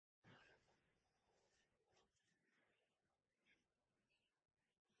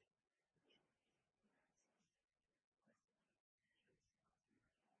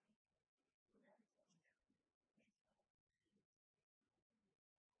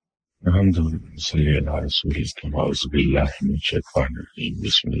الحمد لله صلی اللہ رسول اللہ اعوذ باللہ من الشیطان الرجیم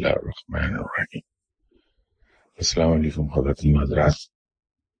بسم اللہ الرحمن الرحیم۔ السلام علیکم خواتین حضرات۔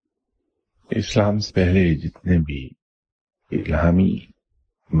 اسلام سے پہلے جتنے بھی الہامی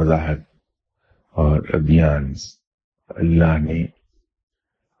مذاہب اور ادیان اللہ نے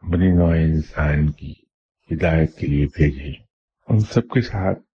بنی نوع انسان کی ہدایت کے لیے بھیجے، ان سب کے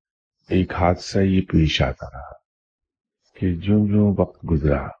ساتھ ایک حادثہ یہ پیش آتا رہا کہ جو وقت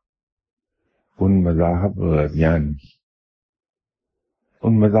گزرا ان مذاہب اور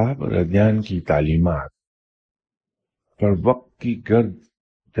ادیان کی تعلیمات پر وقت کی گرد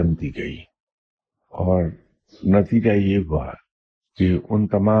جمتی گئی، اور نتیجہ یہ ہوا کہ ان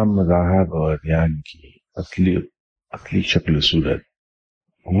تمام مذاہب اور ادیان کی اصلی شکل و صورت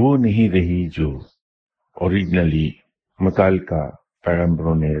وہ نہیں رہی جو اوریجنلی متعلقہ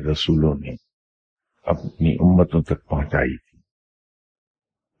پیغمبروں نے، رسولوں نے اپنی امتوں تک پہنچائی تھی۔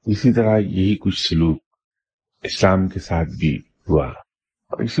 اسی طرح یہی کچھ سلوک اسلام کے ساتھ بھی ہوا،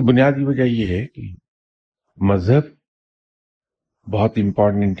 اور اس کی بنیادی وجہ یہ ہے کہ مذہب بہت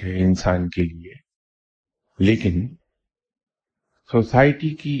امپورٹنٹ ہے انسان کے لیے، لیکن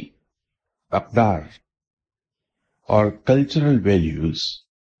سوسائٹی کی اقدار اور کلچرل ویلیوز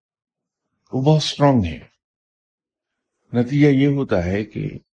وہ بہت اسٹرانگ ہیں۔ نتیجہ یہ ہوتا ہے کہ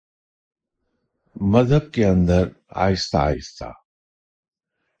مذہب کے اندر آہستہ آہستہ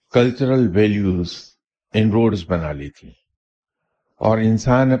کلچرل ویلیوز انروڈز بنا لیتی ہیں، اور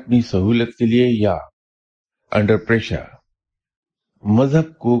انسان اپنی سہولت کے لیے یا انڈر پریشر مذہب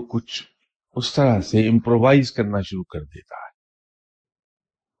کو کچھ اس طرح سے امپرووائز کرنا شروع کر دیتا ہے۔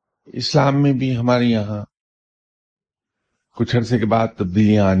 اسلام میں بھی ہمارے یہاں کچھ عرصے کے بعد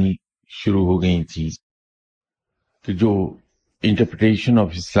تبدیلیاں آنی شروع ہو گئی تھی کہ جو انٹرپریٹیشن آف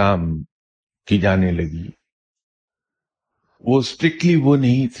اسلام کی جانے لگی وہ اسٹرکٹلی وہ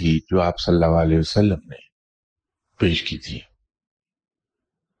نہیں تھی جو آپ صلی اللہ علیہ وسلم نے پیش کی تھی۔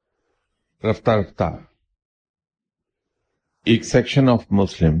 رفتہ رفتہ ایک سیکشن آف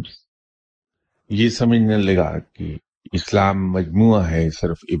مسلمز یہ سمجھنے لگا کہ اسلام مجموعہ ہے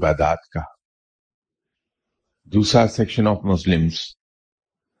صرف عبادات کا۔ دوسرا سیکشن آف مسلمز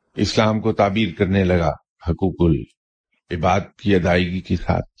اسلام کو تعبیر کرنے لگا حقوق العباد کی ادائیگی کے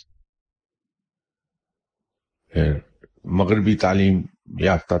ساتھ۔ پھر مغربی تعلیم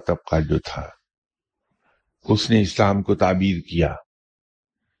یافتہ طبقہ جو تھا اس نے اسلام کو تعبیر کیا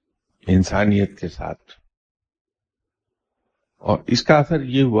انسانیت کے ساتھ، اور اس کا اثر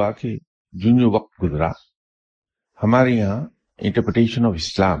یہ ہوا کہ جو وقت گزرا ہمارے یہاں انٹرپریٹیشن آف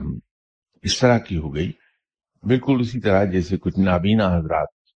اسلام اس طرح کی ہو گئی، بالکل اسی طرح جیسے کچھ نابینا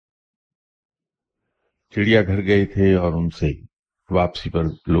حضرات چڑیا گھر گئے تھے اور ان سے واپسی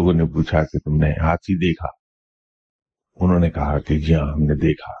پر لوگوں نے پوچھا کہ تم نے ہاتھی دیکھا؟ انہوں نے کہا کہ جی ہاں ہم نے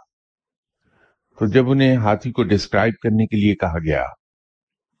دیکھا۔ تو جب انہیں ہاتھی کو ڈسکرائب کرنے کے لیے کہا گیا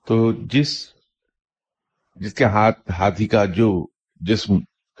تو جس کے ہاتھی کا جو جسم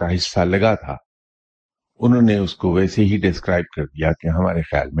کا حصہ لگا تھا انہوں نے اس کو ویسے ہی ڈسکرائب کر دیا کہ ہمارے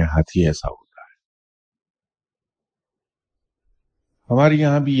خیال میں ہاتھی ایسا ہوتا ہے۔ ہمارے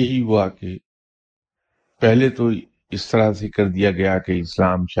یہاں بھی یہی ہوا کہ پہلے تو اس طرح سے کر دیا گیا کہ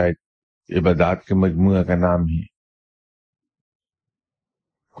اسلام شاید عبادات کے مجموعہ کا نام ہے،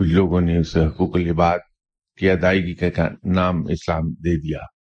 کچھ لوگوں نے اسے حقوق العباد کی ادائیگی کا نام اسلام دے دیا،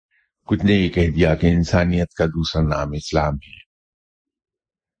 کچھ نے یہ کہہ دیا کہ انسانیت کا دوسرا نام اسلام ہے۔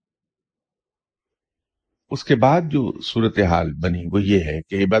 اس کے بعد جو صورتحال بنی وہ یہ ہے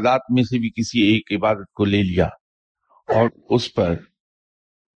کہ عبادات میں سے بھی کسی ایک عبادت کو لے لیا اور اس پر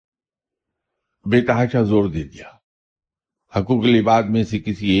بے تحاشا زور دے دیا، حقوق العباد میں سے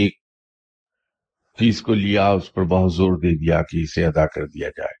کسی ایک چیز کو لیا، اس پر بہت زور دے دیا کہ اسے ادا کر دیا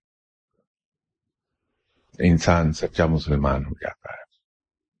جائے، انسان سچا مسلمان ہو جاتا ہے۔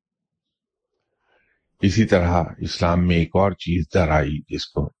 اسی طرح اسلام میں ایک اور چیز در آئی جس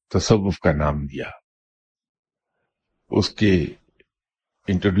کو تصوف کا نام دیا۔ اس کے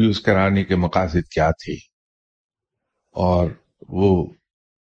انٹروڈیوس کرانے کے مقاصد کیا تھے، اور وہ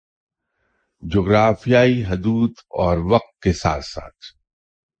جغرافیائی حدود اور وقت کے ساتھ ساتھ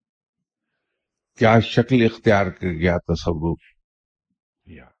کیا شکل اختیار کر گیا تصوف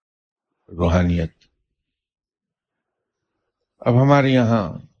یا روحانیت۔ اب ہمارے یہاں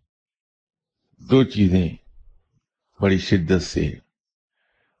دو چیزیں بڑی شدت سے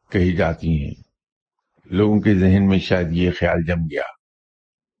کہی جاتی ہیں، لوگوں کے ذہن میں شاید یہ خیال جم گیا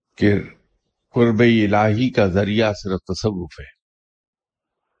کہ قرب الہی کا ذریعہ صرف تصوف ہے،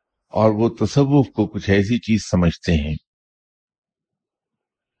 اور وہ تصوف کو کچھ ایسی چیز سمجھتے ہیں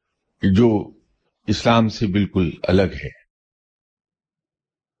کہ جو اسلام سے بالکل الگ ہے۔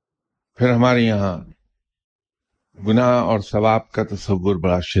 پھر ہمارے یہاں گناہ اور ثواب کا تصور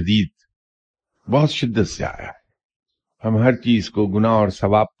بڑا شدید، بہت شدت سے آیا ہے. ہم ہر چیز کو گناہ اور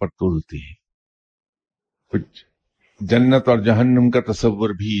ثواب پر تولتے ہیں. کچھ جنت اور جہنم کا تصور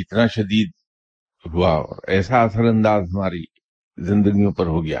بھی اتنا شدید ہوا اور ایسا اثر انداز ہماری زندگیوں پر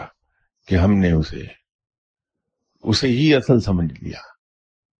ہو گیا کہ ہم نے اسے ہی اصل سمجھ لیا.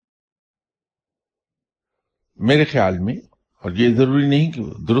 میرے خیال میں، اور یہ ضروری نہیں کہ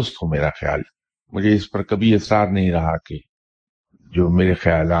درست ہو میرا خیال، مجھے اس پر کبھی اصرار نہیں رہا کہ جو میرے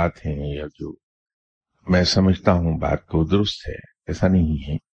خیالات ہیں یا جو میں سمجھتا ہوں بات کو درست ہے، ایسا نہیں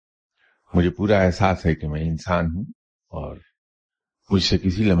ہے. مجھے پورا احساس ہے کہ میں انسان ہوں اور مجھ سے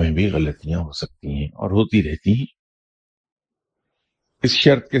کسی لمحے بھی غلطیاں ہو سکتی ہیں اور ہوتی رہتی ہیں. اس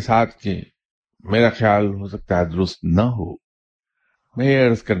شرط کے ساتھ کہ میرا خیال ہو سکتا ہے درست نہ ہو، میں یہ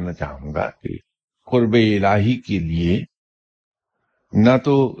عرض کرنا چاہوں گا کہ قرب الہی کے لیے نہ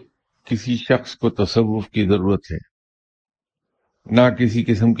تو کسی شخص کو تصوف کی ضرورت ہے، نہ کسی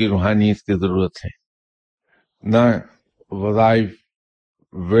قسم کی روحانیت کی ضرورت ہے، نہ وظائف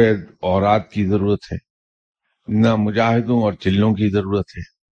وید اوراد کی ضرورت ہے، نہ مجاہدوں اور چلوں کی ضرورت ہے.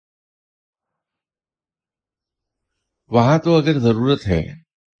 وہاں تو اگر ضرورت ہے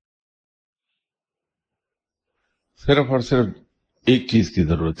صرف اور صرف ایک چیز کی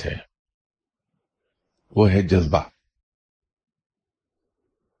ضرورت ہے، وہ ہے جذبہ.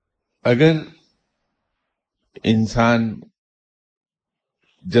 اگر انسان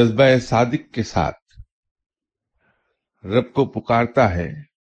جذبہ صادق کے ساتھ رب کو پکارتا ہے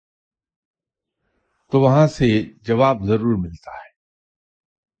تو وہاں سے جواب ضرور ملتا ہے.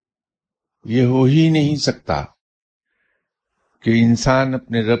 یہ ہو ہی نہیں سکتا کہ انسان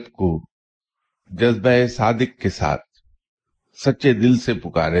اپنے رب کو جذبہ صادق کے ساتھ سچے دل سے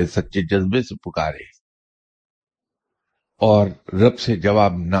پکارے، سچے جذبے سے پکارے اور رب سے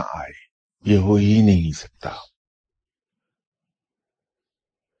جواب نہ آئے. یہ ہو ہی نہیں سکتا.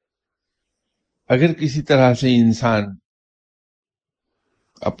 اگر کسی طرح سے انسان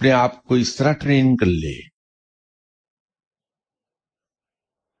اپنے آپ کو اس طرح ٹرین کر لے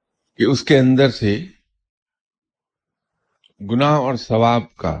کہ اس کے اندر سے گناہ اور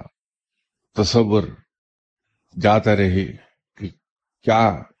ثواب کا تصور جاتا رہے کہ کیا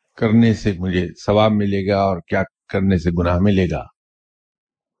کرنے سے مجھے ثواب ملے گا اور کیا کرنے سے گناہ ملے گا،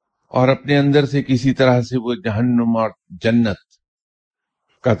 اور اپنے اندر سے کسی طرح سے وہ جہنم اور جنت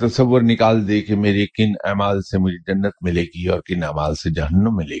کا تصور نکال دے کہ میرے کن اعمال سے مجھے جنت ملے گی اور کن اعمال سے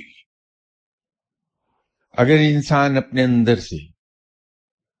جہنم ملے گی. اگر انسان اپنے اندر سے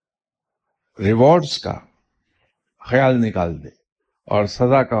ریوارڈز کا خیال نکال دے اور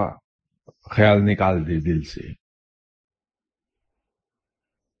سزا کا خیال نکال دے دل سے،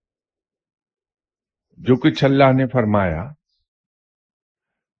 جو کچھ اللہ نے فرمایا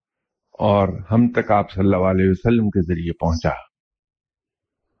اور ہم تک آپ صلی اللہ علیہ وسلم کے ذریعے پہنچا،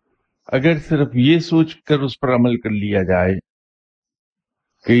 اگر صرف یہ سوچ کر اس پر عمل کر لیا جائے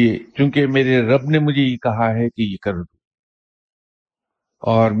کہ چونکہ میرے رب نے مجھے یہ کہا ہے کہ یہ کر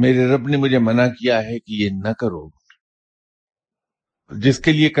دو اور میرے رب نے مجھے منع کیا ہے کہ یہ نہ کرو، جس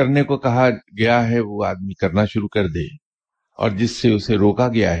کے لیے کرنے کو کہا گیا ہے وہ آدمی کرنا شروع کر دے اور جس سے اسے روکا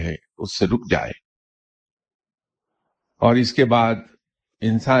گیا ہے اس سے رک جائے، اور اس کے بعد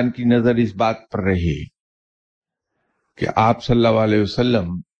انسان کی نظر اس بات پر رہے کہ آپ صلی اللہ علیہ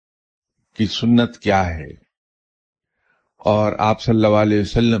وسلم کی سنت کیا ہے اور آپ صلی اللہ علیہ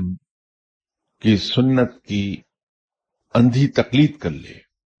وسلم کی سنت کی اندھی تقلید کر لے،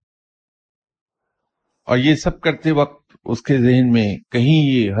 اور یہ سب کرتے وقت اس کے ذہن میں کہیں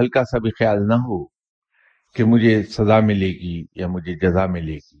یہ ہلکا سا بھی خیال نہ ہو کہ مجھے سزا ملے گی یا مجھے جزا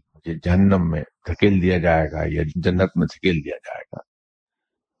ملے گی، مجھے جہنم میں دھکیل دیا جائے گا یا جنت میں دھکیل دیا جائے گا،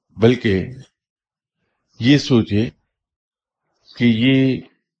 بلکہ یہ سوچے کہ یہ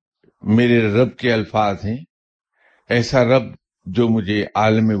میرے رب کے الفاظ ہیں، ایسا رب جو مجھے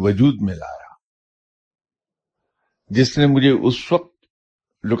عالم وجود میں لایا، جس نے مجھے اس وقت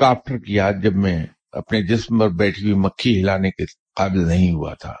لک آفٹر کیا جب میں اپنے جسم پر بیٹھی ہوئی مکھی ہلانے کے قابل نہیں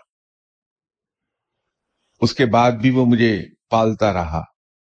ہوا تھا، اس کے بعد بھی وہ مجھے پالتا رہا،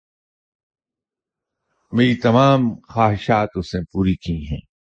 میری تمام خواہشات اس نے پوری کی ہیں،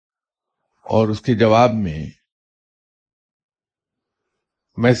 اور اس کے جواب میں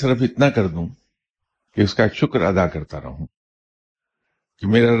صرف اتنا کر دوں کہ اس کا شکر ادا کرتا رہوں کہ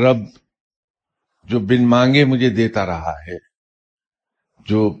میرا رب جو بن مانگے مجھے دیتا رہا ہے،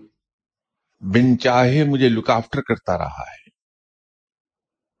 جو بن چاہے مجھے لک آفٹر کرتا رہا ہے،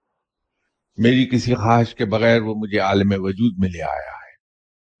 میری کسی خواہش کے بغیر وہ مجھے عالم وجود میں لے آیا ہے،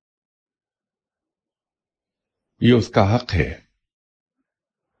 یہ اس کا حق ہے.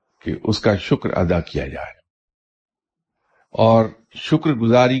 کہ اس کا شکر ادا کیا جائے، اور شکر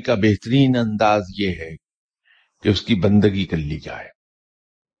گزاری کا بہترین انداز یہ ہے کہ اس کی بندگی کر لی جائے،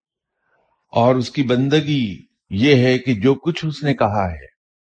 اور اس کی بندگی یہ ہے کہ جو کچھ اس نے کہا ہے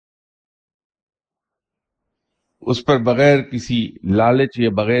اس پر بغیر کسی لالچ یا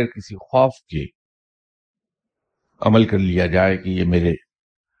بغیر کسی خوف کے عمل کر لیا جائے کہ یہ میرے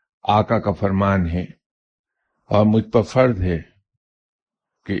آقا کا فرمان ہے اور مجھ پر فرض ہے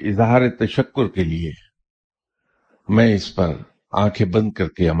کہ اظہار تشکر کے لیے میں اس پر آنکھیں بند کر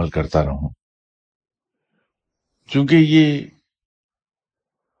کے عمل کرتا رہوں، چونکہ یہ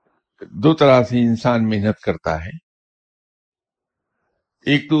دو طرح سے انسان محنت کرتا ہے۔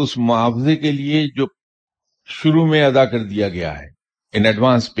 ایک تو اس معاوضے کے لیے جو شروع میں ادا کر دیا گیا ہے، ان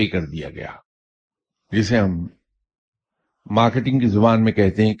ایڈوانس پے کر دیا گیا، جسے ہم مارکیٹنگ کی زبان میں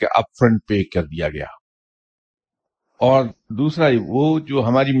کہتے ہیں کہ اپ فرنٹ پے کر دیا گیا، اور دوسرا وہ جو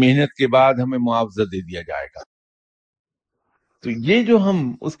ہماری محنت کے بعد ہمیں معاوضہ دے دیا جائے گا۔ تو یہ جو ہم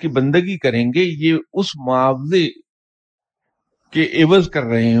اس کی بندگی کریں گے یہ اس معاوضے کے عوض کر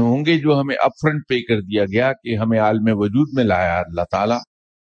رہے ہوں گے جو ہمیں اپ فرنٹ پے کر دیا گیا، کہ ہمیں عالم وجود میں لایا اللہ تعالی،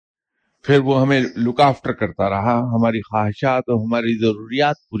 پھر وہ ہمیں لک آفٹر کرتا رہا، ہماری خواہشات اور ہماری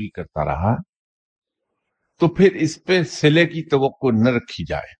ضروریات پوری کرتا رہا، تو پھر اس پہ صلے کی توقع نہ رکھی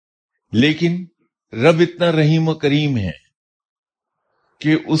جائے۔ لیکن رب اتنا رحیم و کریم ہے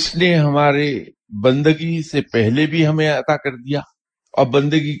کہ اس نے ہمارے بندگی سے پہلے بھی ہمیں عطا کر دیا، اور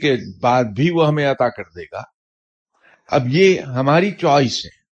بندگی کے بعد بھی وہ ہمیں عطا کر دے گا۔ اب یہ ہماری چوائس ہے،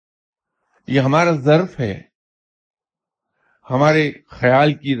 یہ ہمارا ظرف ہے، ہمارے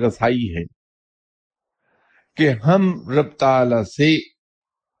خیال کی رسائی ہے کہ ہم رب تعالی سے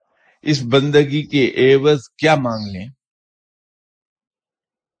اس بندگی کے عوض کیا مانگ لیں۔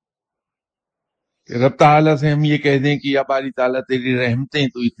 رب تعالی سے ہم یہ کہہ دیں کہ یا باری تعالیٰ تیری رحمتیں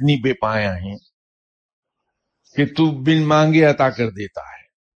تو اتنی بے پایا ہیں کہ تو بن مانگے عطا کر دیتا ہے،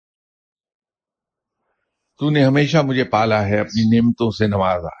 تو نے ہمیشہ مجھے پالا ہے، اپنی نعمتوں سے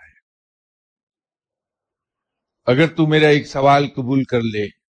نوازا ہے، اگر تو میرا ایک سوال قبول کر لے،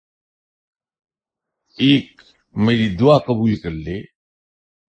 ایک میری دعا قبول کر لے،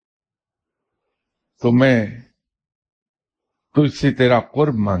 تو میں تجھ سے تیرا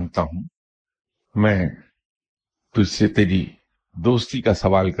قرب مانگتا ہوں، میں تجھ سے تیری دوستی کا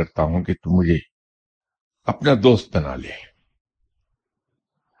سوال کرتا ہوں کہ تو مجھے اپنا دوست بنا لے۔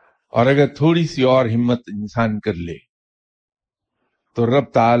 اور اگر تھوڑی سی اور ہمت انسان کر لے تو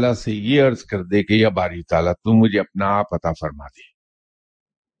رب تعالیٰ سے یہ عرض کر دے کہ یا باری تعالیٰ تو مجھے اپنا آپ عطا فرما دے۔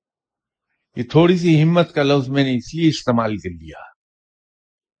 یہ تھوڑی سی ہمت کا لفظ میں نے اس لیے استعمال کر لیا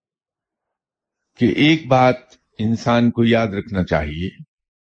کہ ایک بات انسان کو یاد رکھنا چاہیے،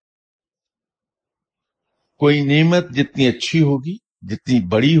 کوئی نعمت جتنی اچھی ہوگی، جتنی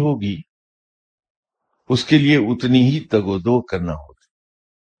بڑی ہوگی، اس کے لیے اتنی ہی تگ و دو کرنا ہوگا۔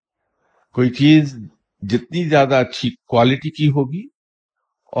 کوئی چیز جتنی زیادہ اچھی کوالٹی کی ہوگی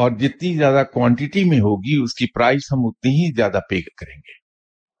اور جتنی زیادہ کوانٹیٹی میں ہوگی، اس کی پرائس ہم اتنی ہی زیادہ پے کریں گے۔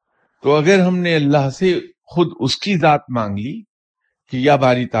 تو اگر ہم نے اللہ سے خود اس کی ذات مانگ لی کہ یا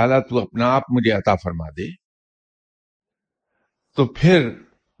باری تعالیٰ تو اپنا آپ مجھے عطا فرما دے، تو پھر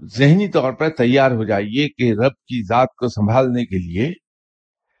ذہنی طور پر تیار ہو جائیے کہ رب کی ذات کو سنبھالنے کے لیے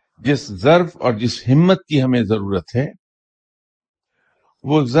جس ظرف اور جس ہمت کی ہمیں ضرورت ہے،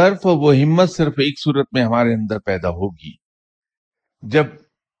 وہ ظرف اور وہ ہمت صرف ایک صورت میں ہمارے اندر پیدا ہوگی، جب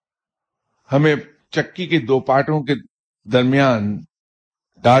ہمیں چکی کے دو پارٹوں کے درمیان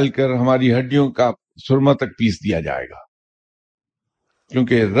ڈال کر ہماری ہڈیوں کا سرما تک پیس دیا جائے گا،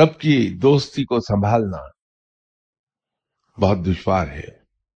 کیونکہ رب کی دوستی کو سنبھالنا بہت دشوار ہے۔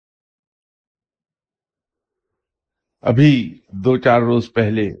 ابھی 2-4 روز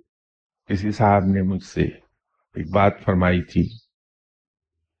پہلے کسی صاحب نے مجھ سے ایک بات فرمائی تھی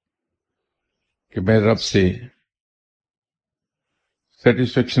کہ میں رب سے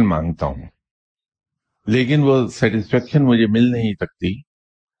سیٹسفیکشن مانگتا ہوں، لیکن وہ سیٹسفیکشن مجھے مل نہیں سکتی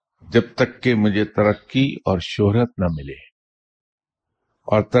جب تک کہ مجھے ترقی اور شہرت نہ ملے،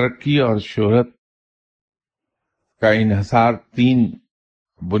 اور ترقی اور شہرت کا انحصار 3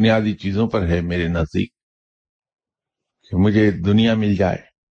 بنیادی چیزوں پر ہے میرے نزدیک، کہ مجھے دنیا مل جائے،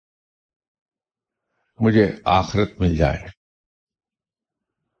 مجھے آخرت مل جائے،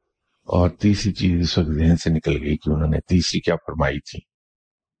 اور تیسری چیز اس وقت ذہن سے نکل گئی کہ انہوں نے تیسری کیا فرمائی تھی۔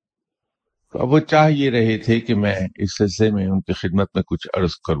 تو اب وہ چاہ یہ رہے تھے کہ میں اس سلسلے میں ان کی خدمت میں کچھ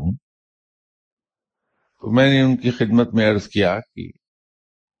عرض کروں، تو میں نے ان کی خدمت میں عرض کیا کہ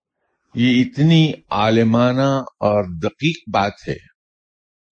یہ اتنی عالمانہ اور دقیق بات ہے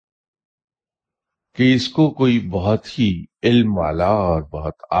کہ اس کو کوئی بہت ہی علم والا اور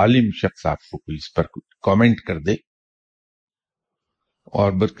بہت عالم شخص آپ کو کوئی اس پر کامنٹ کر دے،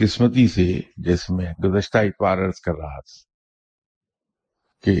 اور بدقسمتی سے جیسے میں گزشتہ اتوار عرض کر رہا تھا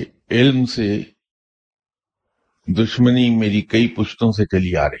کہ علم سے دشمنی میری کئی پشتوں سے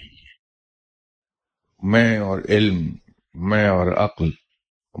چلی آ رہی ہے. میں اور علم، میں اور عقل،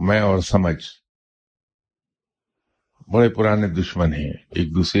 میں اور سمجھ بڑے پرانے دشمن ہیں،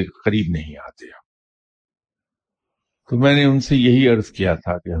 ایک دوسرے کے قریب نہیں آتے. تو میں نے ان سے یہی عرض کیا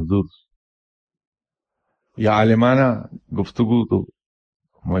تھا کہ حضور، یہ عالمانہ گفتگو تو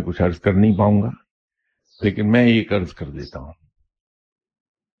میں کچھ عرض کر نہیں پاؤں گا، لیکن میں ایک عرض کر دیتا ہوں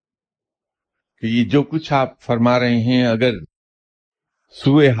کہ یہ جو کچھ آپ فرما رہے ہیں، اگر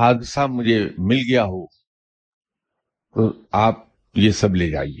سوئے حادثہ مجھے مل گیا ہو تو آپ یہ سب لے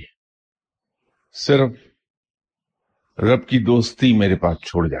جائیے، صرف رب کی دوستی میرے پاس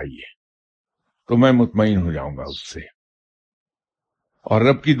چھوڑ جائیے تو میں مطمئن ہو جاؤں گا اس سے. اور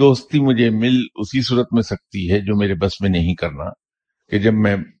رب کی دوستی مجھے مل اسی صورت میں سکتی ہے جو میرے بس میں نہیں کرنا، کہ جب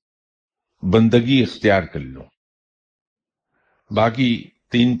میں بندگی اختیار کر لوں. باقی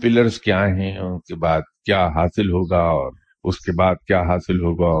 3 پلرز کیا ہیں، ان کے بعد کیا حاصل ہوگا، اور اس کے بعد کیا حاصل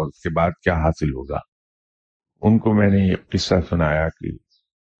ہوگا، اور اس کے بعد کیا حاصل ہوگا، ان کو میں نے یہ قصہ سنایا کہ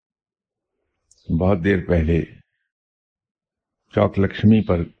بہت دیر پہلے چوک لکشمی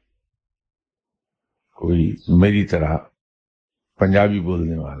پر کوئی میری طرح پنجابی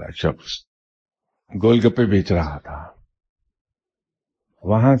بولنے والا شخص گول گپے بیچ رہا تھا.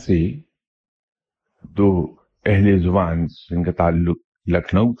 وہاں سے 2 اہل زبان جن کا تعلق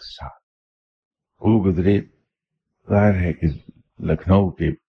لکھنؤ سے تھا وہ گزرے. ظاہر ہے کہ لکھنؤ کے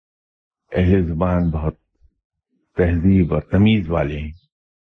اہل زبان بہت تہذیب اور تمیز والے ہیں،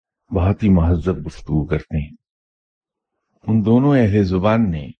 بہت ہی مہذب گفتگو کرتے ہیں. ان دونوں اہل زبان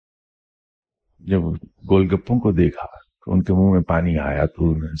نے جب گول گپوں کو دیکھا تو ان کے منہ میں پانی آیا، تو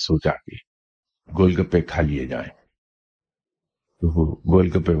انہوں نے سوچا کہ گول گپے کھا لیے جائیں. تو وہ گول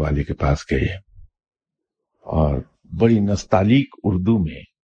گپے والے کے پاس گئے اور بڑی نستعلیق اردو میں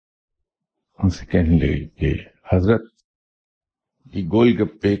ان سے کہنے لگے کہ حضرت، یہ گول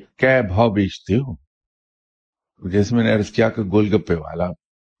گپے کیا بھاؤ بیچتے ہو؟ جیسے میں نے عرض کیا کہ گول گپے والا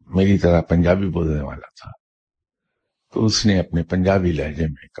میری طرح پنجابی بولنے والا تھا، تو اس نے اپنے پنجابی لہجے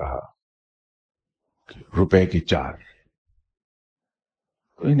میں کہا کہ روپے کے 4.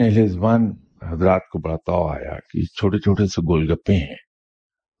 تو ان اہل زبان حضرات کو بڑا طاؤ آیا کہ چھوٹے چھوٹے سے گول گپے ہیں،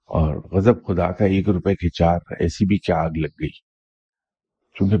 اور غضب خدا کا 1 روپے کے 4، ایسی بھی کیا آگ لگ گئی.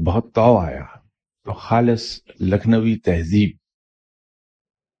 چونکہ بہت طاؤ آیا تو خالص لکھنوی تہذیب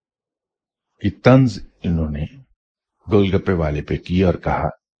کی طنز انہوں نے گول گپے والے پہ کی اور کہا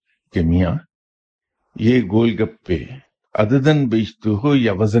کہ میاں، یہ گول گپے عددن بیچتے ہو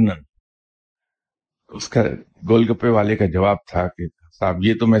یا وزنن؟ اس کا گول گپے والے کا جواب تھا کہ صاحب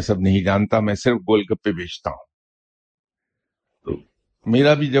یہ تو میں سب نہیں جانتا، میں صرف گول گپے بیچتا ہوں. تو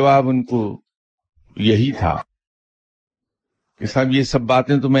میرا بھی جواب ان کو یہی تھا کہ صاحب یہ سب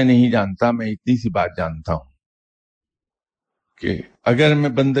باتیں تو میں نہیں جانتا، میں اتنی سی بات جانتا ہوں کہ اگر میں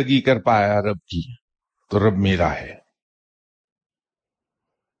بندگی کر پایا رب کی تو رب میرا ہے،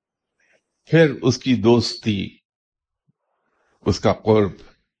 پھر اس کی دوستی، اس کا قرب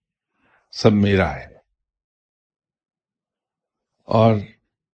سب میرا ہے. اور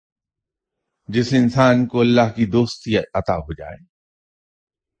جس انسان کو اللہ کی دوستی عطا ہو جائے،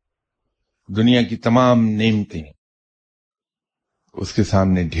 دنیا کی تمام نعمتیں اس کے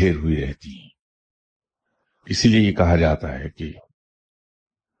سامنے ڈھیر ہوئی رہتی ہیں. اسی لیے یہ کہا جاتا ہے کہ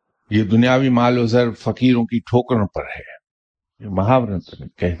یہ دنیاوی مال و زر فقیروں کی ٹھوکروں پر ہے. یہ محاورت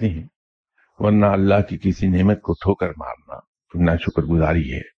کہتے ہیں، ورنہ اللہ کی کسی نعمت کو ٹھوکر مارنا تو ناشکر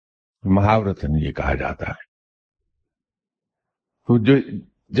گزاری ہے. محاورتن یہ کہا جاتا ہے. تو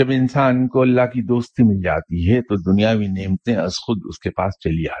جب انسان کو اللہ کی دوستی مل جاتی ہے تو دنیاوی نعمتیں از خود اس کے پاس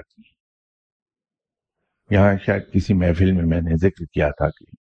چلی آتی ہیں. یہاں شاید کسی محفل میں نے ذکر کیا تھا کہ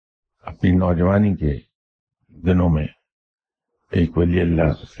اپنی نوجوانی کے دنوں میں ایک ولی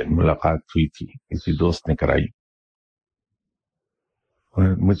اللہ سے ملاقات ہوئی تھی، کسی دوست نے کرائی،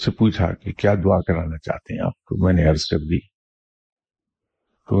 اور مجھ سے پوچھا کہ کیا دعا کرانا چاہتے ہیں آپ؟ تو میں نے عرض کر دی.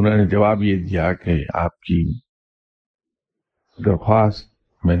 تو انہوں نے جواب یہ دیا کہ آپ کی درخواست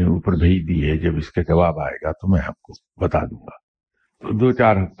میں نے اوپر بھیج دی ہے، جب اس کا جواب آئے گا تو میں آپ کو بتا دوں گا. تو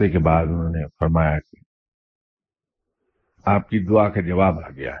 2-4 ہفتے کے بعد انہوں نے فرمایا کہ آپ کی دعا کا جواب آ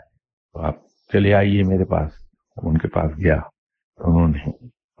گیا ہے، تو آپ چلے آئیے میرے پاس. ان کے پاس گیا، انہوں نے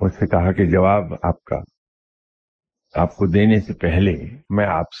مجھ سے کہا کہ جواب آپ کو دینے سے پہلے میں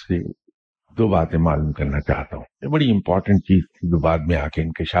آپ سے دو باتیں معلوم کرنا چاہتا ہوں. یہ بڑی امپورٹنٹ چیز تھی جو بعد میں آ کے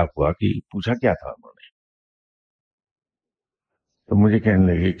انکشاف ہوا کہ پوچھا کیا تھا انہوں نے. تو مجھے کہنے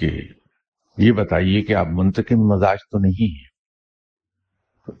لگے کہ یہ بتائیے کہ آپ منتقم مزاج تو نہیں ہیں.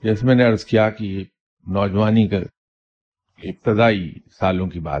 تو جیسے میں نے عرض کیا کہ یہ نوجوانی کا ابتدائی سالوں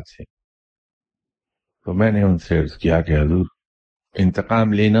کی بات ہے. تو میں نے ان سے عرض کیا کہ حضور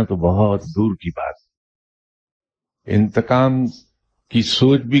انتقام لینا تو بہت دور کی بات. انتقام کی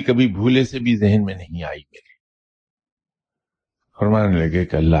سوچ بھی کبھی بھولے سے بھی ذہن میں نہیں آئی میرے. فرمانے لگے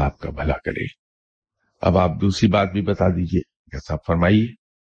کہ اللہ آپ کا بھلا کرے. اب آپ دوسری بات بھی بتا دیجئے. کیسا فرمائیے.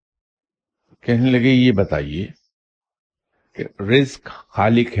 کہنے لگے یہ بتائیے کہ رزق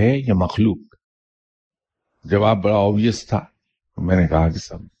خالق ہے یا مخلوق. جواب بڑا آبویس تھا. میں نے کہا کہ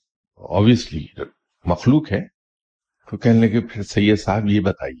سب آبویسلی مخلوق ہے. تو کہنے لگے پھر سید صاحب یہ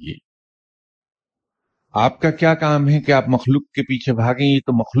بتائیے آپ کا کیا کام ہے کہ آپ مخلوق کے پیچھے بھاگیں. یہ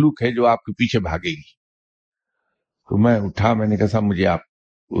تو مخلوق ہے جو آپ کے پیچھے بھاگے گی. تو میں اٹھا. میں نے کہا صاحب مجھے آپ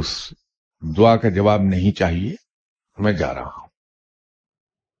اس دعا کا جواب نہیں چاہیے. میں جا رہا ہوں.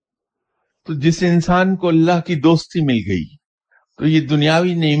 تو جس انسان کو اللہ کی دوستی مل گئی تو یہ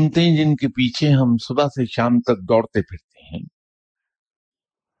دنیاوی نعمتیں جن کے پیچھے ہم صبح سے شام تک دوڑتے پھرتے ہیں،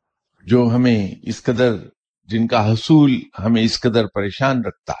 جو ہمیں اس قدر، جن کا حصول ہمیں اس قدر پریشان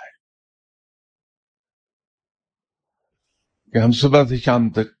رکھتا ہے کہ ہم صبح سے شام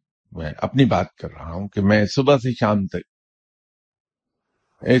تک، میں اپنی بات کر رہا ہوں کہ میں صبح سے شام تک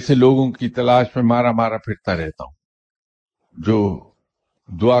ایسے لوگوں کی تلاش میں مارا مارا پھرتا رہتا ہوں جو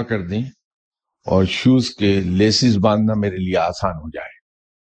دعا کر دیں اور شوز کے لیسز باندھنا میرے لیے آسان ہو جائے.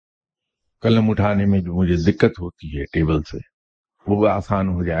 قلم اٹھانے میں جو مجھے دقت ہوتی ہے ٹیبل سے وہ آسان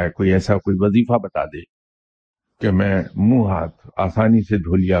ہو جائے. کوئی ایسا کوئی وظیفہ بتا دے کہ میں منہ ہاتھ آسانی سے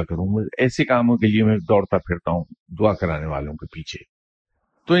دھو لیا کروں. ایسے کاموں کے لیے میں دوڑتا پھرتا ہوں دعا کرانے والوں کے پیچھے.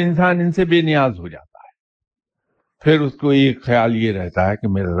 تو انسان ان سے بے نیاز ہو جاتا ہے. پھر اس کو ایک خیال یہ رہتا ہے کہ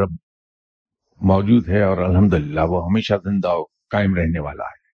میرا رب موجود ہے اور الحمدللہ وہ ہمیشہ زندہ و قائم رہنے والا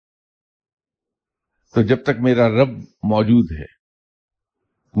ہے. تو جب تک میرا رب موجود ہے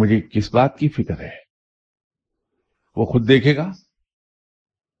مجھے کس بات کی فکر ہے. وہ خود دیکھے گا.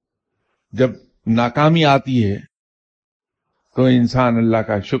 جب ناکامی آتی ہے تو انسان اللہ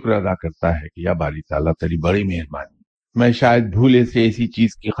کا شکر ادا کرتا ہے کہ یا باری تعالیٰ تیری بڑی مہربانی. میں شاید بھولے سے ایسی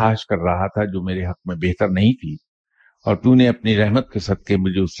چیز کی خواہش کر رہا تھا جو میرے حق میں بہتر نہیں تھی اور تو نے اپنی رحمت کے صدقے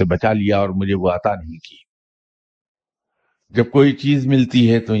مجھے اس سے بچا لیا اور مجھے وہ عطا نہیں کی. جب کوئی چیز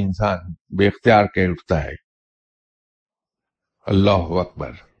ملتی ہے تو انسان بے اختیار کہہ اٹھتا ہے اللہ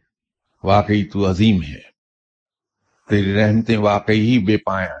اکبر، واقعی تو عظیم ہے. تیری رحمتیں واقعی ہی بے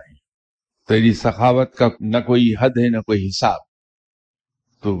پایاں ہیں. تیری سخاوت کا نہ کوئی حد ہے نہ کوئی حساب.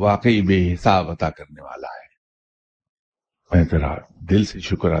 تو واقعی بے حساب عطا کرنے والا ہے. میں تیرا دل سے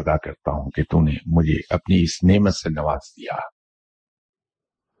شکر ادا کرتا ہوں کہ تو نے مجھے اپنی اس نعمت سے نواز دیا.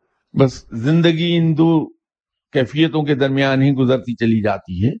 بس زندگی ان دو کیفیتوں کے درمیان ہی گزرتی چلی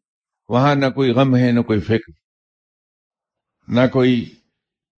جاتی ہے. وہاں نہ کوئی غم ہے نہ کوئی فکر، نہ کوئی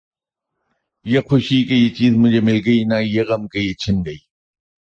یہ خوشی کہ یہ چیز مجھے مل گئی، نہ یہ غم کہ یہ چھن گئی.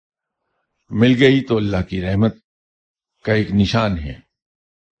 مل گئی تو اللہ کی رحمت کا ایک نشان ہے،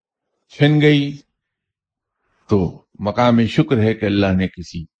 چھن گئی تو مقام شکر ہے کہ اللہ نے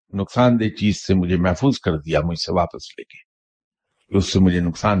کسی نقصان دہ چیز سے مجھے محفوظ کر دیا مجھ سے واپس لے کے، اس سے مجھے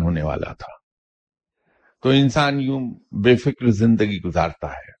نقصان ہونے والا تھا. تو انسان یوں بے فکر زندگی گزارتا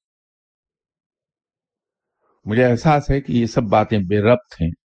ہے. مجھے احساس ہے کہ یہ سب باتیں بے ربط ہیں.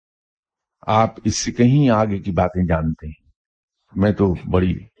 آپ اس سے کہیں آگے کی باتیں جانتے ہیں. میں تو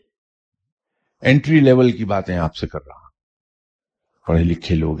بڑی انٹری لیول کی باتیں آپ سے کر رہا ہوں. پڑھے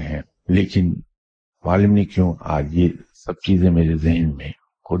لکھے لوگ ہیں لیکن معلوم نہیں کیوں آج یہ سب چیزیں میرے ذہن میں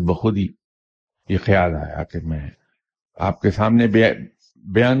خود بخود ہی یہ خیال آیا کہ میں آپ کے سامنے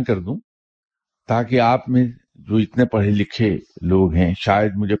بیان کر دوں تاکہ آپ میں جو اتنے پڑھے لکھے لوگ ہیں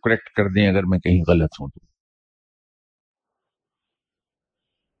شاید مجھے کریکٹ کر دیں اگر میں کہیں غلط ہوں. تو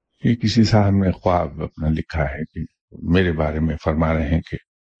یہ کسی صاحب نے خواب اپنا لکھا ہے کہ میرے بارے میں فرما رہے ہیں کہ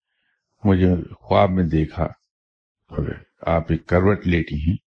مجھے خواب میں دیکھا اور آپ ایک کروٹ لیٹی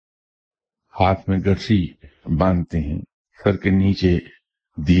ہیں، ہاتھ میں گٹھی باندھتے ہیں، سر کے نیچے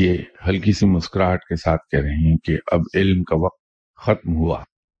دیے ہلکی سی مسکراہٹ کے ساتھ کہہ رہے ہیں کہ اب علم کا وقت ختم ہوا.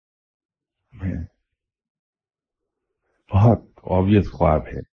 بہت obvious خواب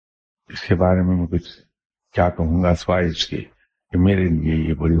ہے. اس کے بارے میں کچھ کیا کہوں گا سوائے اس کے کہ میرے لیے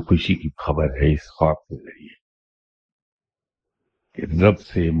یہ بڑی خوشی کی خبر ہے اس خواب کے ذریعے کہ رب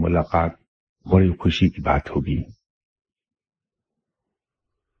سے ملاقات بڑی خوشی کی بات ہوگی.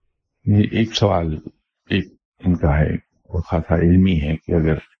 یہ ایک سوال ایک ان کا ہے وہ خاصا علمی ہے کہ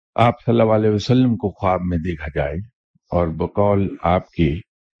اگر آپ صلی اللہ علیہ وسلم کو خواب میں دیکھا جائے اور بقول آپ کے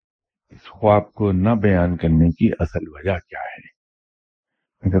اس خواب کو نہ بیان کرنے کی اصل وجہ کیا ہے؟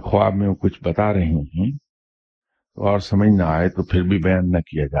 اگر خواب میں وہ کچھ بتا رہے ہیں اور سمجھ نہ آئے تو پھر بھی بیان نہ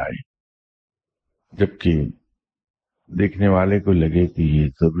کیا جائے، جبکہ دیکھنے والے کو لگے کہ یہ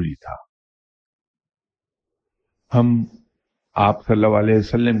ضروری تھا۔ ہم آپ صلی اللہ علیہ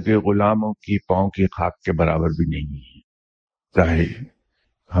وسلم کے غلاموں کی پاؤں کی خاک کے برابر بھی نہیں ہیں، چاہے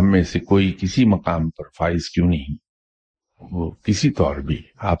ہم میں سے کوئی کسی مقام پر فائز کیوں نہیں، وہ کسی طور بھی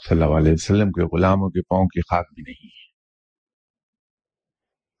آپ صلی اللہ علیہ وسلم کے غلاموں کے پاؤں کی خاک بھی نہیں ہے۔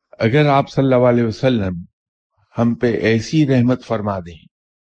 اگر آپ صلی اللہ علیہ وسلم ہم پہ ایسی رحمت فرما دیں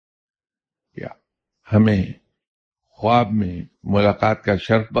یا ہمیں خواب میں ملاقات کا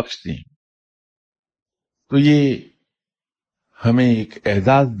شرف بخش دیں تو یہ ہمیں ایک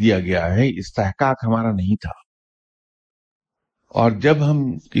اعزاز دیا گیا ہے، استحقاق ہمارا نہیں تھا۔ اور جب ہم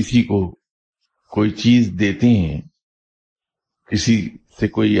کسی کو کوئی چیز دیتے ہیں، کسی سے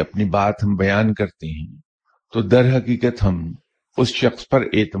کوئی اپنی بات ہم بیان کرتے ہیں، تو در حقیقت ہم اس شخص پر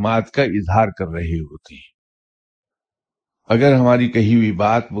اعتماد کا اظہار کر رہے ہوتے ہیں۔ اگر ہماری کہی ہوئی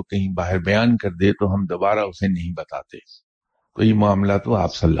بات وہ کہیں باہر بیان کر دے تو ہم دوبارہ اسے نہیں بتاتے۔ تو یہ معاملہ تو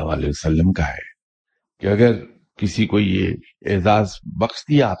آپ صلی اللہ علیہ وسلم کا ہے کہ اگر کسی کو یہ اعزاز بخش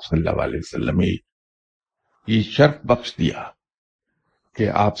دیا، آپ صلی اللہ علیہ وسلم یہ شرف بخش دیا کہ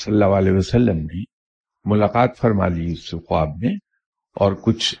آپ صلی اللہ علیہ وسلم نے ملاقات فرما لی اس سے خواب میں اور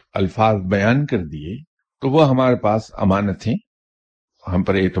کچھ الفاظ بیان کر دیے، تو وہ ہمارے پاس امانت ہیں، ہم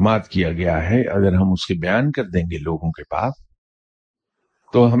پر اعتماد کیا گیا ہے۔ اگر ہم اس کے بیان کر دیں گے لوگوں کے پاس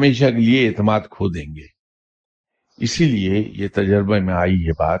تو ہمیشہ کے لیے اعتماد کھو دیں گے۔ اسی لیے یہ تجربے میں آئی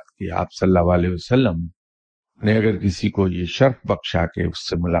یہ بات کہ آپ صلی اللہ علیہ وسلم نے اگر کسی کو یہ شرف بخشا کہ اس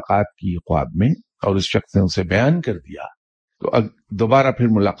سے ملاقات کی خواب میں اور اس شخص نے اسے بیان کر دیا تو دوبارہ پھر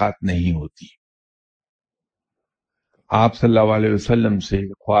ملاقات نہیں ہوتی۔ آپ صلی اللہ علیہ وسلم سے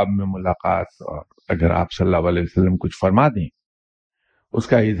خواب میں ملاقات، اور اگر آپ صلی اللہ علیہ وسلم کچھ فرما دیں، اس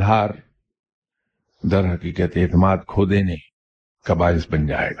کا اظہار در حقیقت اعتماد کھو دینے کا باعث بن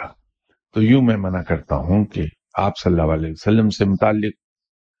جائے گا۔ تو یوں میں منع کرتا ہوں کہ آپ صلی اللہ علیہ وسلم سے متعلق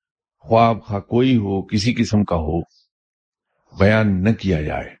خواب خواہ کوئی ہو، کسی قسم کا ہو، بیان نہ کیا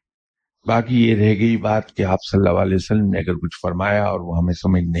جائے۔ باقی یہ رہ گئی بات کہ آپ صلی اللہ علیہ وسلم نے اگر کچھ فرمایا اور وہ ہمیں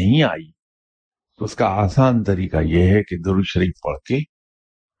سمجھ نہیں آئی تو اس کا آسان طریقہ یہ ہے کہ درود شریف پڑھ کے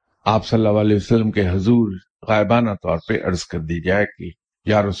آپ صلی اللہ علیہ وسلم کے حضور غائبانہ طور پہ عرض کر دی جائے کہ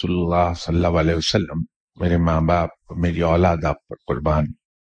یا رسول اللہ صلی اللہ علیہ وسلم، میرے ماں باپ، میری اولاد آپ پر قربان،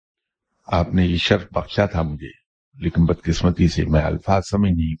 آپ نے یہ شرف بخشا تھا مجھے، لیکن بدقسمتی سے میں الفاظ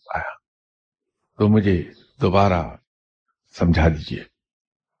سمجھ نہیں پایا، تو مجھے دوبارہ سمجھا دیجیے۔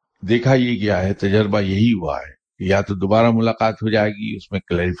 دیکھا یہ گیا ہے، تجربہ یہی ہوا ہے کہ یا تو دوبارہ ملاقات ہو جائے گی، اس میں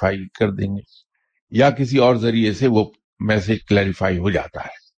کلیریفائی کر دیں گے، یا کسی اور ذریعے سے وہ میسج کلیریفائی ہو جاتا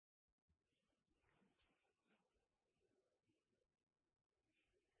ہے۔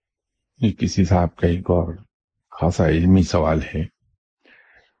 یہ کسی صاحب کا ایک اور خاصا علمی سوال ہے،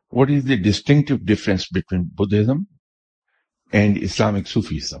 What is the distinctive difference between Buddhism and Islamic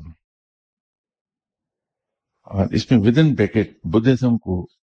Sufism؟ اور اس میں ودن بریکٹ بدھزم کو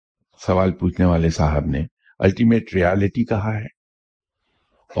سوال پوچھنے والے صاحب نے الٹیمیٹ ریالٹی کہا ہے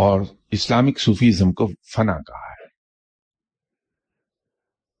اور اسلامک صوفیزم کو فنا کہا ہے۔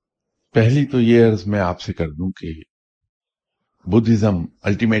 پہلی تو یہ عرض میں آپ سے کر دوں کہ بدھزم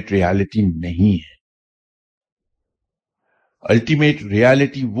الٹیمیٹ ریالٹی نہیں ہے۔ الٹیمیٹ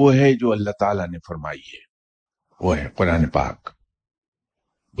ریالٹی وہ ہے جو اللہ تعالیٰ نے فرمائی ہے، وہ ہے قرآن پاک۔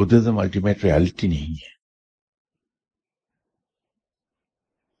 بدھزم الٹیمیٹ ریالٹی نہیں ہے۔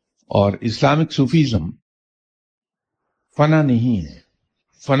 اور اسلامک صوفیزم فنا نہیں ہے۔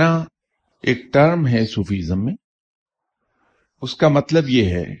 فنا ایک ٹرم ہے صوفیزم میں، اس کا مطلب یہ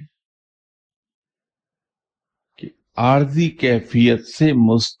ہے کہ عارضی کیفیت سے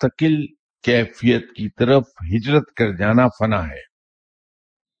مستقل کیفیت کی طرف ہجرت کر جانا فنا ہے۔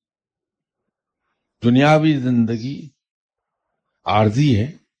 دنیاوی زندگی عارضی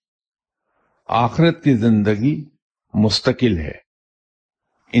ہے، آخرت کی زندگی مستقل ہے۔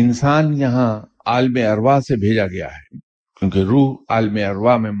 انسان یہاں عالم ارواح سے بھیجا گیا ہے کیونکہ روح عالم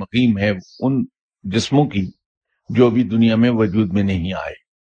ارواح میں مقیم ہے، ان جسموں کی جو بھی دنیا میں وجود میں نہیں آئے،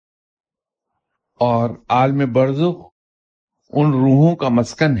 اور عالم برزخ ان روحوں کا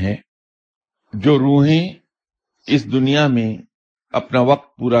مسکن ہے جو روحیں اس دنیا میں اپنا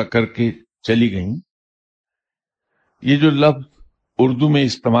وقت پورا کر کے چلی گئیں۔ یہ جو لفظ اردو میں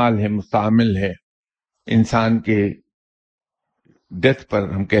استعمال ہے، مستعمل ہے، انسان کے ڈیتھ پر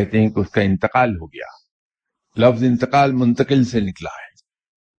ہم کہتے ہیں کہ اس کا انتقال ہو گیا۔ لفظ انتقال منتقل سے نکلا ہے۔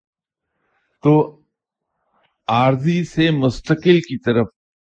 تو عارضی سے مستقل کی طرف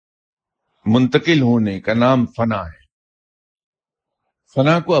منتقل ہونے کا نام فنا ہے.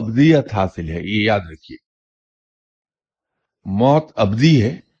 فنا کو ابدیت حاصل ہے، یہ یاد رکھیے. موت ابدی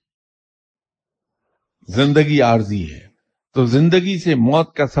ہے، زندگی عارضی ہے. تو زندگی سے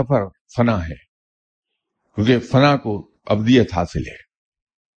موت کا سفر فنا ہے، کیونکہ فنا کو ابدیت حاصل ہے.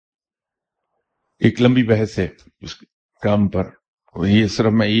 ایک لمبی بحث ہے اس کام پر. یہ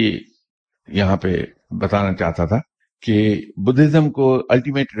صرف میں یہ یہاں پہ بتانا چاہتا تھا کہ بدھزم کو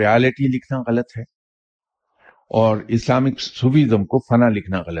الٹیمیٹ ریالٹی لکھنا غلط ہے اور اسلامک صوفیزم کو فنا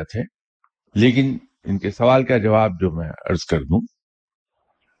لکھنا غلط ہے. لیکن ان کے سوال کا جواب جو میں عرض کر دوں،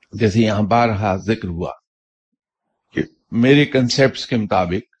 جیسے یہاں بارہا ذکر ہوا کہ میرے کنسیپٹس کے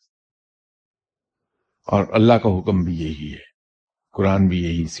مطابق، اور اللہ کا حکم بھی یہی ہے، قرآن بھی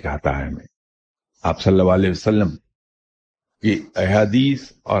یہی سکھاتا ہے ہمیں، آپ صلی اللہ علیہ وسلم کی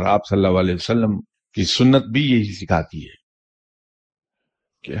احادیث اور آپ صلی اللہ علیہ وسلم کی سنت بھی یہی سکھاتی ہے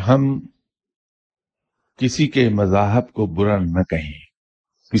کہ ہم کسی کے مذاہب کو برا نہ کہیں،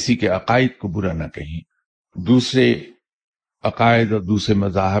 کسی کے عقائد کو برا نہ کہیں، دوسرے عقائد اور دوسرے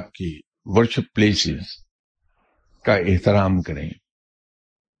مذاہب کی ورشپ پلیسز کا احترام کریں.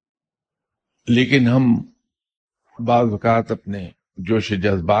 لیکن ہم بعض اوقات اپنے جوش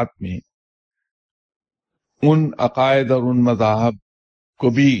جذبات میں ان عقائد اور ان مذاہب کو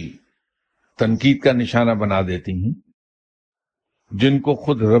بھی تنقید کا نشانہ بنا دیتی ہیں جن کو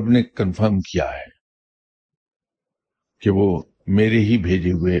خود رب نے کنفرم کیا ہے کہ وہ میرے ہی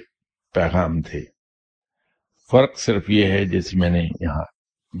بھیجے ہوئے پیغام تھے. فرق صرف یہ ہے، جیسے میں نے یہاں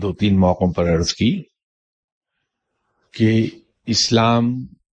 2-3 موقعوں پر عرض کی، کہ اسلام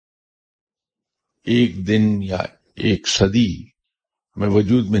ایک دن یا ایک صدی میں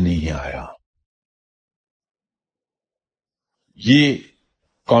وجود میں نہیں آیا. یہ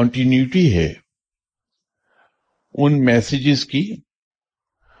کانٹینیوٹی ہے ان میسیجز کی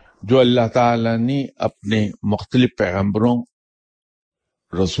جو اللہ تعالی نے اپنے مختلف پیغمبروں،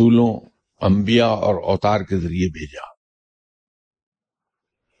 رسولوں، انبیاء اور اوتار کے ذریعے بھیجا.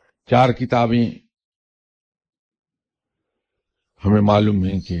 4 کتابیں ہمیں معلوم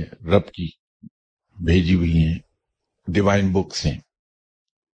ہے کہ رب کی بھیجی ہوئی ہیں، ڈیوائن بکس ہیں.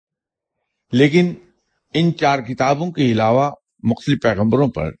 لیکن ان 4 کتابوں کے علاوہ مختلف پیغمبروں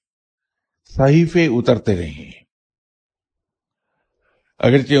پر صحیفے اترتے رہے ہیں،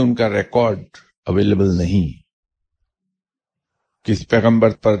 اگرچہ ان کا ریکارڈ اویلیبل نہیں. کسی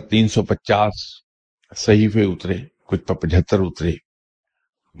پیغمبر پر 350 صحیفے اترے، کچھ پر 75 اترے.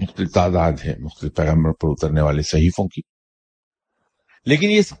 مختلف تعداد ہے مختلف پیغمبر پر اترنے والے صحیفوں کی. لیکن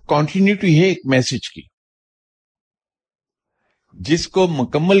یہ کنٹینیوٹی ہے ایک میسج کی، جس کو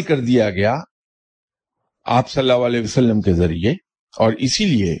مکمل کر دیا گیا آپ صلی اللہ علیہ وسلم کے ذریعے. اور اسی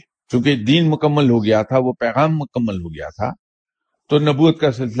لیے چونکہ دین مکمل ہو گیا تھا، وہ پیغام مکمل ہو گیا تھا، تو نبوت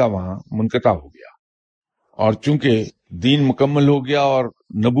کا سلسلہ وہاں منقطع ہو گیا. اور چونکہ دین مکمل ہو گیا اور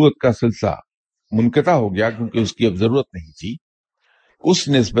نبوت کا سلسلہ منقطع ہو گیا کیونکہ اس کی اب ضرورت نہیں تھی، اس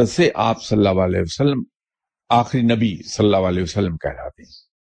نسبت سے آپ صلی اللہ علیہ وسلم آخری نبی صلی اللہ علیہ وسلم کہلاتے ہیں.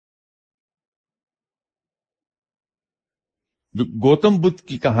 جو گوتم بدھ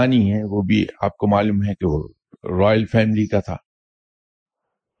کی کہانی ہے وہ بھی آپ کو معلوم ہے کہ وہ رائل فیملی کا تھا.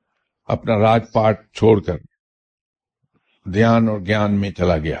 اپنا راج پاٹ چھوڑ کر دھیان اور گیان میں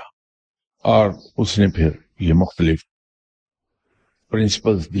چلا گیا اور اس نے پھر یہ مختلف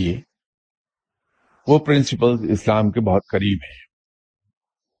پرنسپلز دیے. وہ پرنسپلز اسلام کے بہت قریب ہیں.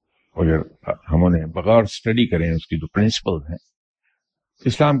 اگر ہم انہیں بغور اسٹڈی کریں اس کی جو پرنسپلز ہیں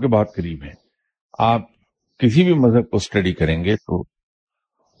اسلام کے بہت قریب ہیں. آپ کسی بھی مذہب کو اسٹڈی کریں گے تو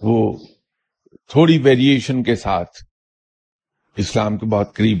وہ تھوڑی ویریشن کے ساتھ اسلام کے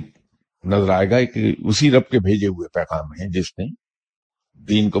بہت قریب نظر آئے گا کہ اسی رب کے بھیجے ہوئے پیغام ہیں جس نے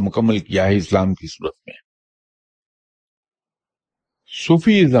دین کو مکمل کیا ہے اسلام کی صورت میں.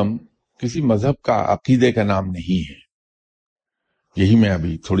 صوفیزم کسی مذہب کا عقیدے کا نام نہیں ہے. یہی میں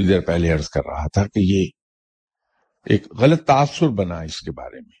ابھی تھوڑی دیر پہلے عرض کر رہا تھا کہ یہ ایک غلط تاثر بنا اس کے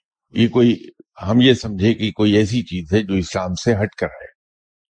بارے میں. یہ کوئی ہم یہ سمجھے کہ کوئی ایسی چیز ہے جو اسلام سے ہٹ کر ہے.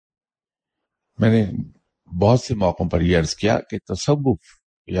 میں نے بہت سے موقعوں پر یہ عرض کیا کہ تصوف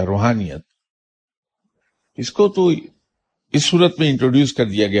یا روحانیت، اس کو تو اس صورت میں انٹروڈیوس کر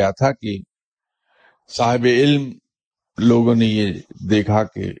دیا گیا تھا کہ صاحب علم لوگوں نے یہ دیکھا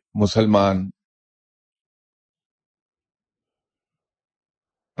کہ مسلمان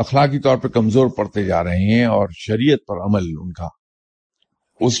اخلاقی طور پہ کمزور پڑتے جا رہے ہیں اور شریعت پر عمل ان کا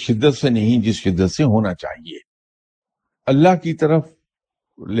اس شدت سے نہیں جس شدت سے ہونا چاہیے. اللہ کی طرف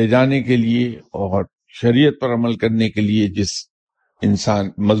لے جانے کے لیے اور شریعت پر عمل کرنے کے لیے جس انسان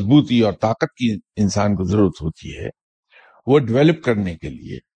مضبوطی اور طاقت کی انسان کو ضرورت ہوتی ہے، وہ ڈیولپ کرنے کے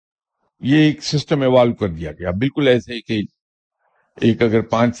لیے یہ ایک سسٹم ایوالو کر دیا گیا. بالکل ایسے کہ ایک اگر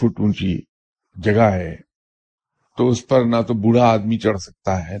 5 فٹ اونچی جگہ ہے تو اس پر نہ تو بوڑھا آدمی چڑھ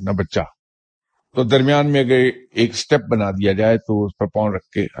سکتا ہے نہ بچہ، تو درمیان میں اگر ایک سٹیپ بنا دیا جائے تو اس پر پاؤں رکھ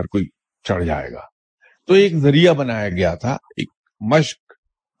کے ہر کوئی چڑھ جائے گا. تو ایک ذریعہ بنایا گیا تھا، ایک مشق،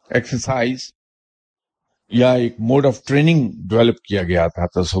 ایکسرسائز یا ایک موڈ آف ٹریننگ ڈیولپ کیا گیا تھا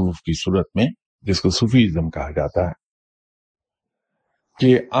تصوف کی صورت میں، جس کو صوفیزم کہا جاتا ہے،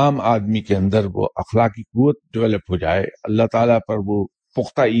 کہ عام آدمی کے اندر وہ اخلاقی قوت ڈیولپ ہو جائے، اللہ تعالیٰ پر وہ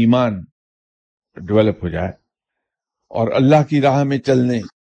پختہ ایمان ڈیولپ ہو جائے، اور اللہ کی راہ میں چلنے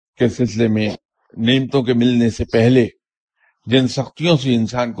کے سلسلے میں نعمتوں کے ملنے سے پہلے جن سختیوں سے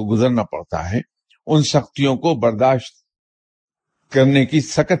انسان کو گزرنا پڑتا ہے ان سختیوں کو برداشت کرنے کی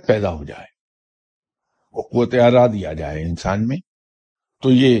سکت پیدا ہو جائے، وہ قوت ارادی آ جائے انسان میں.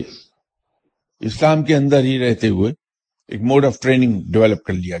 تو یہ اسلام کے اندر ہی رہتے ہوئے ایک موڈ آف ٹریننگ ڈیولپ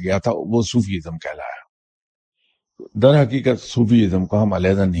کر لیا گیا تھا، وہ صوفیزم کہلایا. در حقیقت صوفیزم کو ہم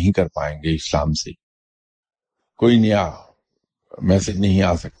علیحدہ نہیں کر پائیں گے اسلام سے. کوئی نیا میسج نہیں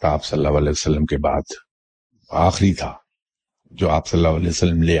آ سکتا آپ صلی اللہ علیہ وسلم کے بعد، آخری تھا جو آپ صلی اللہ علیہ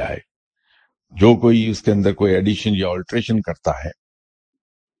وسلم لے آئے. جو کوئی اس کے اندر کوئی ایڈیشن یا آلٹریشن کرتا ہے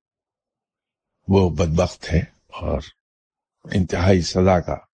وہ بدبخت ہے اور انتہائی سزا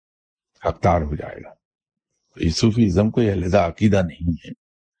کا حقدار ہو جائے گا. یہ صوفیزم کوئی علیحدہ عقیدہ نہیں ہے.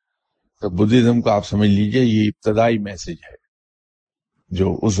 تو بدھزم کو آپ سمجھ لیجئے یہ ابتدائی میسج ہے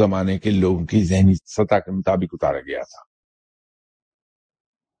جو اس زمانے کے لوگوں کی ذہنی سطح کے مطابق اتارا گیا تھا.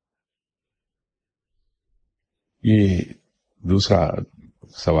 یہ دوسرا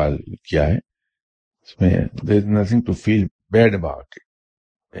سوال کیا ہے، اس میں there is nothing to feel bad about it.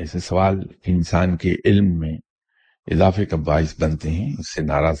 ایسے سوال انسان کے علم میں اضافے کا باعث بنتے ہیں، اس سے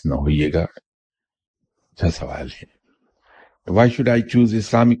ناراض نہ ہوئیے گا. اچھا سوال ہے. Why should I choose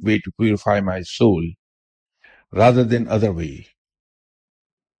Islamic way to purify my soul rather than other way?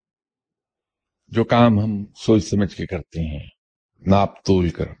 جو کام ہم سوچ سمجھ کے کرتے ہیں، ناپ تول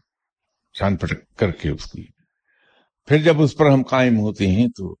کر، چھان پھٹک کر کے اس کی، پھر جب اس پر ہم قائم ہوتے ہیں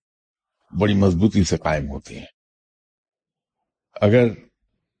تو بڑی مضبوطی سے قائم ہوتے ہیں. اگر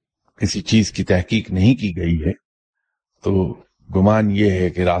کسی چیز کی تحقیق نہیں کی گئی ہے تو گمان یہ ہے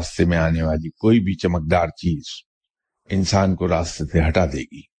کہ راستے میں آنے والی کوئی بھی چمکدار چیز انسان کو راستے سے ہٹا دے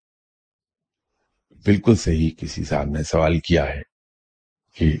گی. بالکل صحیح کسی صاحب نے سوال کیا ہے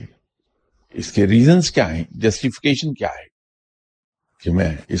کہ اس کے ریزنز کیا ہیں، جسٹیفیکیشن کیا ہے کہ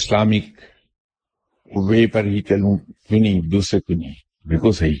میں اسلامک وے پر ہی چلوں، کیوں نہیں دوسرے کیوں نہیں.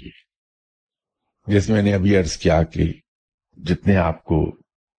 بالکل صحیح ہے. جیسے میں نے ابھی عرض کیا کہ جتنے آپ کو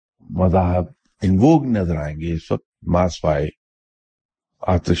مذاہب انووگ نظر آئیں گے اس وقت ماسوائے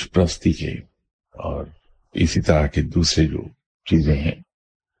آتش پرستی کے اور اسی طرح کے دوسرے جو چیزیں ہیں،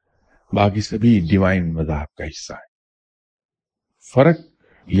 باقی سبھی ڈیوائن مذاہب کا حصہ ہے. فرق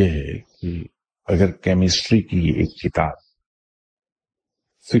یہ ہے کہ اگر کیمسٹری کی ایک کتاب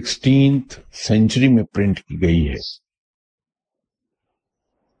 16th سینچری میں پرنٹ کی گئی ہے،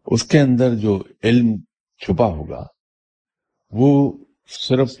 اس کے اندر جو علم چھپا ہوگا وہ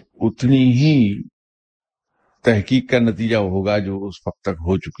صرف اتنی ہی تحقیق کا نتیجہ ہوگا جو اس وقت تک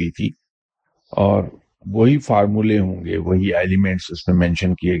ہو چکی تھی، اور وہی فارمولے ہوں گے، وہی ایلیمنٹس اس میں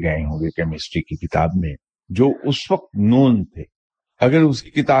مینشن کیے گئے ہوں گے کیمسٹری کی کتاب میں جو اس وقت نون تھے. اگر اس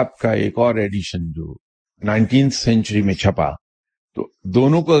کی کتاب کا ایک اور ایڈیشن جو 19th سینچری میں چھپا تو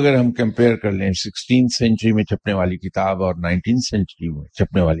دونوں کو اگر ہم کمپیئر کر لیں، 16th سینچری میں چھپنے والی کتاب اور 19th سینچری میں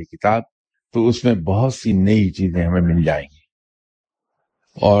چھپنے والی کتاب، تو اس میں بہت سی نئی چیزیں ہمیں مل جائیں گی.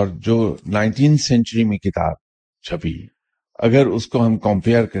 اور جو 19th سینچری میں کتاب چھپی، اگر اس کو ہم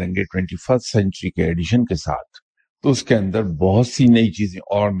کمپیئر کریں گے 21st سینچری کے ایڈیشن کے ساتھ تو اس کے اندر بہت سی نئی چیزیں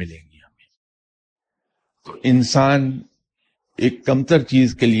اور ملیں گی ہمیں. تو انسان ایک کمتر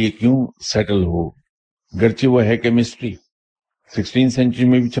چیز کے لیے کیوں سیٹل ہو، گرچہ وہ ہے کیمسٹری. 16th سینچری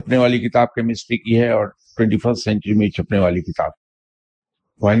میں بھی چھپنے والی کتاب کیمسٹری کی ہے اور 21st سینچری میں چھپنے والی کتاب.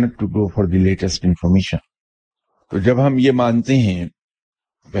 Why not to go for the latest information? تو جب ہم یہ مانتے ہیں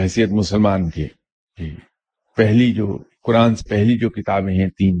بحیثیت مسلمان کے کہ پہلی جو قرآن سے پہلی جو کتابیں ہیں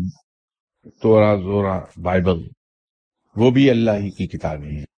 3، تورا، زورا، بائبل، وہ بھی اللہ ہی کی کتابیں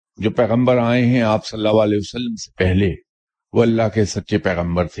ہیں. جو پیغمبر آئے ہیں آپ صلی اللہ علیہ وسلم سے پہلے وہ اللہ کے سچے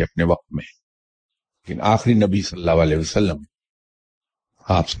پیغمبر تھے اپنے وقت میں، لیکن آخری نبی صلی اللہ علیہ وسلم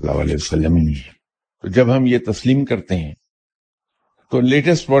آپ صلی اللہ علیہ وسلم ہی ہیں. تو جب ہم یہ تسلیم کرتے ہیں تو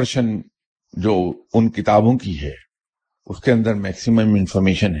لیٹسٹ ورژن جو ان کتابوں کی ہے اس کے اندر میکسیمم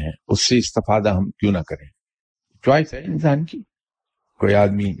انفارمیشن ہے، اس سے استفادہ ہم کیوں نہ کریں. چوائس ہے انسان کی. کوئی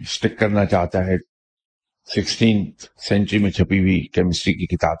آدمی اسٹک کرنا چاہتا ہے 16th سینچری میں چھپی ہوئی کیمسٹری کی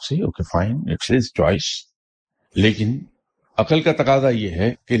کتاب سے، okay fine, it's his choice, لیکن عقل کا تقاضا یہ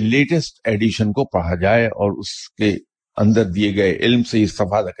ہے کہ لیٹسٹ ایڈیشن کو پڑھا جائے اور اس کے اندر دیے گئے علم سے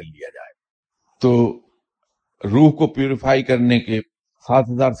استفادہ کر لیا جائے۔ تو روح کو پیوریفائی کرنے کے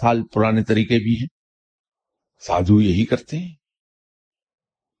 7,000 سال پرانے طریقے بھی ہیں، سادھو یہی کرتے ہیں،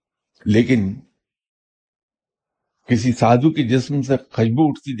 لیکن کسی سادھو کے جسم سے خوشبو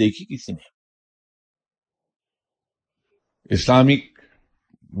اٹھتی دیکھی کسی نے؟ اسلامک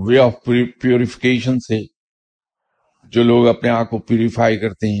وے آف پیوریفیکیشن سے جو لوگ اپنے آپ کو پیوریفائی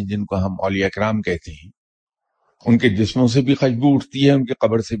کرتے ہیں، جن کو ہم اولیاء کرام کہتے ہیں، ان کے جسموں سے بھی خوشبو اٹھتی ہے، ان کے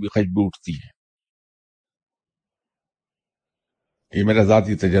قبر سے بھی خوشبو اٹھتی ہے۔ یہ میرا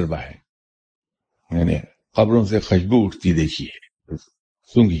ذاتی تجربہ ہے، میں نے قبروں سے خوشبو اٹھتی دیکھی ہے،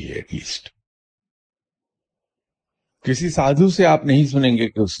 سونگھی ہے ایٹ لیسٹ۔ کسی سادھو سے آپ نہیں سنیں گے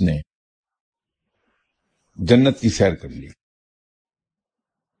کہ اس نے جنت کی سیر کر لی۔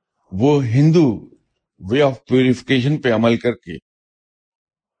 وہ ہندو وے آف پیوریفیکیشن پہ عمل کر کے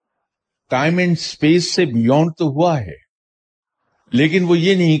ٹائم اینڈ اسپیس سے بیونڈ تو ہوا ہے، لیکن وہ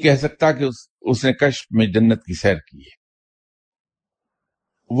یہ نہیں کہہ سکتا کہ اس نے کشف میں جنت کی سیر کی ہے۔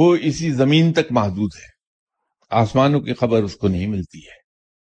 وہ اسی زمین تک محدود ہے، آسمانوں کی خبر اس کو نہیں ملتی ہے۔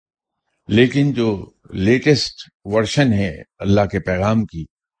 لیکن جو لیٹسٹ ورژن ہے اللہ کے پیغام کی،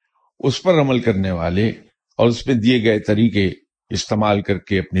 اس پر عمل کرنے والے اور اس پہ دیے گئے طریقے استعمال کر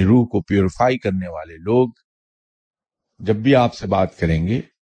کے اپنی روح کو پیوریفائی کرنے والے لوگ جب بھی آپ سے بات کریں گے،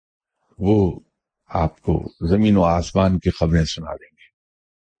 وہ آپ کو زمین و آسمان کی خبریں سنا دیں گے۔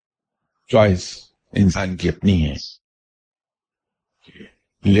 چوائس انسان کی اپنی ہے،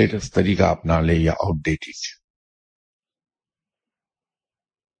 لیٹسٹ طریقہ اپنا لے یا آؤٹ ڈیٹڈ۔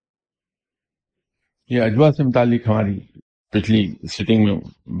 یہ اجوا سے متعلق ہماری پچھلی سیٹنگ میں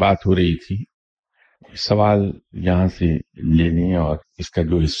بات ہو رہی تھی، سوال یہاں سے لے لیں، اور اس کا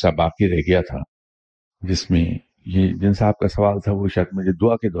جو حصہ باقی رہ گیا تھا، جس میں یہ جن صاحب کا سوال تھا، وہ شاید مجھے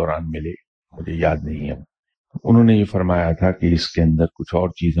دعا کے دوران ملے، مجھے یاد نہیں ہے۔ انہوں نے یہ فرمایا تھا کہ اس کے اندر کچھ اور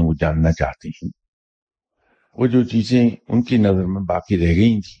چیزیں وہ جاننا چاہتی ہیں۔ وہ جو چیزیں ان کی نظر میں باقی رہ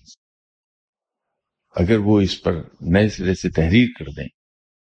گئی تھیں، اگر وہ اس پر نئے سرے سے تحریر کر دیں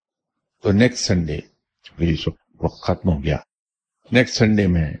تو نیکسٹ سنڈے، اس وقت ختم ہو گیا، نیکسٹ سنڈے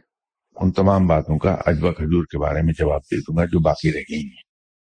میں ان تمام باتوں کا اجوا کھجور کے بارے میں جواب دے دوں گا جو باقی رہ گئی ہیں۔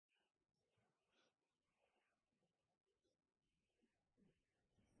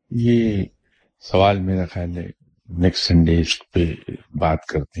 یہ سوال میرا خیال ہے نیکسٹ سنڈے اس پہ بات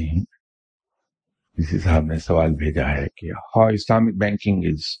کرتے ہیں۔ کسی صاحب نے سوال بھیجا ہے کہ how Islamic banking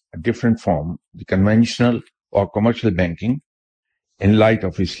is different from the conventional اور commercial banking in light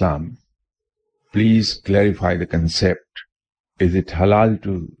of Islam. Please clarify the concept. Is it halal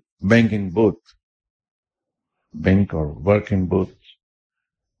to bank in both? Bank or work in both?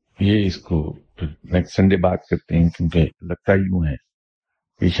 یہ اس کو نیکسٹ سنڈے بات کرتے ہیں، کیونکہ لگتا یوں ہے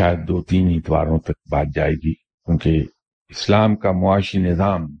کہ شاید 2-3 اتواروں تک بات جائے گی، کیونکہ اسلام کا معاشی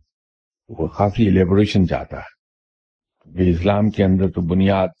نظام وہ خاصی ایلیبوریشن چاہتا ہے۔ کہ اسلام کے اندر تو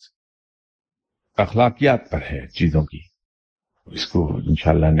بنیاد اخلاقیات پر ہے چیزوں کی۔ اس کو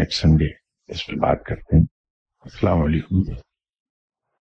انشاءاللہ نیکسٹ سنڈے اس پہ بات کرتے ہیں۔ السلام علیکم۔